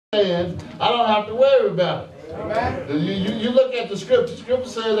hands, I don't have to worry about it. Amen. You look at the scripture. The scripture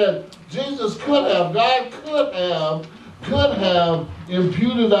says that Jesus God could have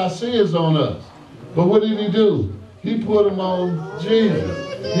imputed our sins on us. But what did he do? He put them on Jesus.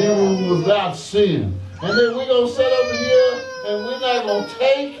 He was without sin. And then we're going to sit over here and we're not going to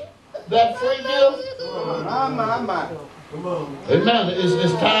take that free gift. Amen.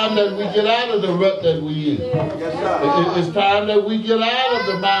 It's time that we get out of the rut that we in. It's time that we get out of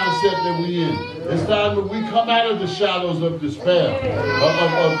the mindset that we in. It's time that we come out of the shadows of despair,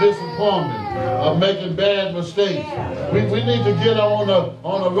 of disappointment, of making bad mistakes. We need to get on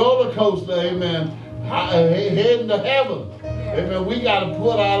a roller coaster, amen, heading to heaven. Amen. We got to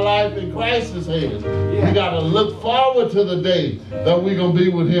put our life in Christ's hands. We got to look forward to the day that we're going to be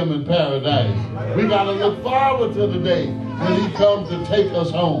with him in paradise. We got to look forward to the day when he comes to take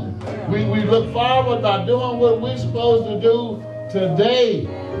us home. We look forward by doing what we're supposed to do today,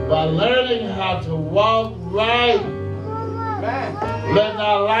 by learning how to walk right, letting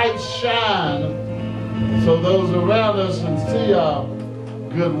our light shine so those around us can see our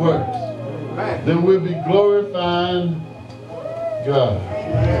good works. Then we'll be glorifying God.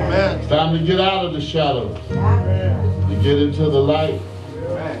 Amen. It's time to get out of the shadows, to get into the light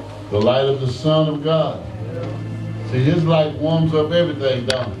of the Son of God. See, his light warms up everything,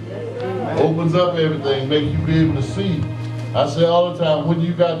 don't it? Opens up everything, makes you be able to see. I say all the time, when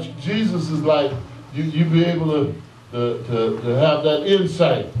you got Jesus' light, you be able to have that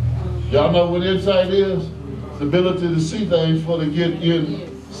insight. Y'all know what insight is? It's the ability to see things before they get in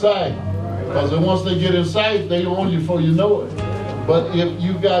sight. Because once they get in sight, they own you before you know it. But if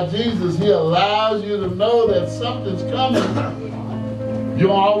you got Jesus, he allows you to know that something's coming. You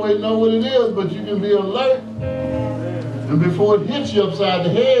don't always know what it is, but you can be alert. And before it hits you upside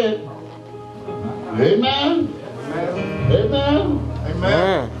the head, amen? Amen?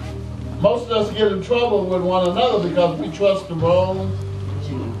 Amen. Most of us get in trouble with one another because we trust the wrong.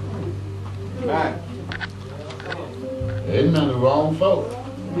 Amen, the wrong folk.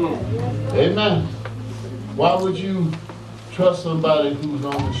 Amen. Why would you trust somebody who's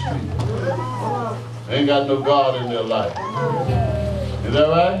on the street? Ain't got no God in their life. Is that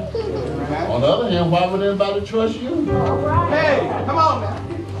right? On the other hand, why would anybody trust you? Hey, come on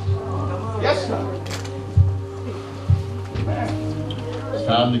now. Yes, sir. It's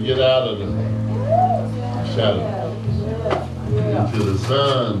time to get out of the shadow into the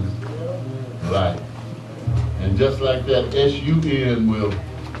sun's light. And just like that, S-U-N will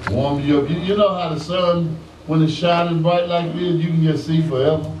warm you up. You know how the sun, when it's shining bright like this, you can just see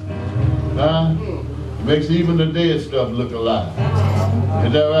forever. Huh? It makes even the dead stuff look alive.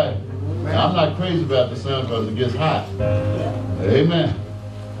 Is that right? Now, I'm not crazy about the sun because it gets hot. Amen.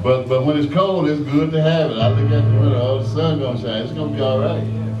 But when it's cold, it's good to have it. I look at the window, oh, the sun gonna shine. It's gonna be all right.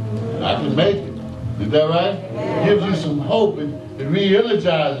 I can make it. Is that right? It gives you some hope. It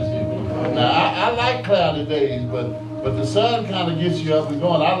re-energizes you. Now, I like cloudy days, but the sun kind of gets you up and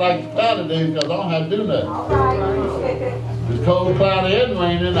going. I like cloudy days because I don't have to do nothing. If it's cold, cloudy, and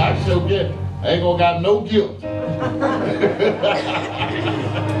raining, I sure get. I ain't gonna got no guilt.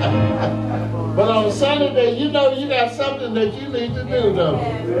 But on a sunny day, you know you got something that you need to do, don't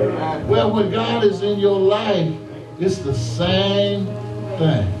you? Well, when God is in your life, it's the same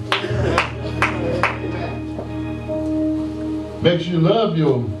thing. Makes you love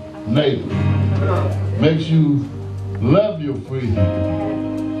your neighbor. Makes you love your friend.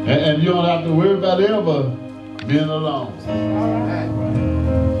 And you don't have to worry about ever being alone.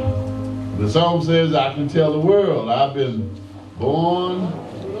 The song says, I can tell the world I've been born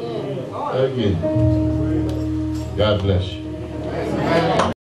again. God bless you.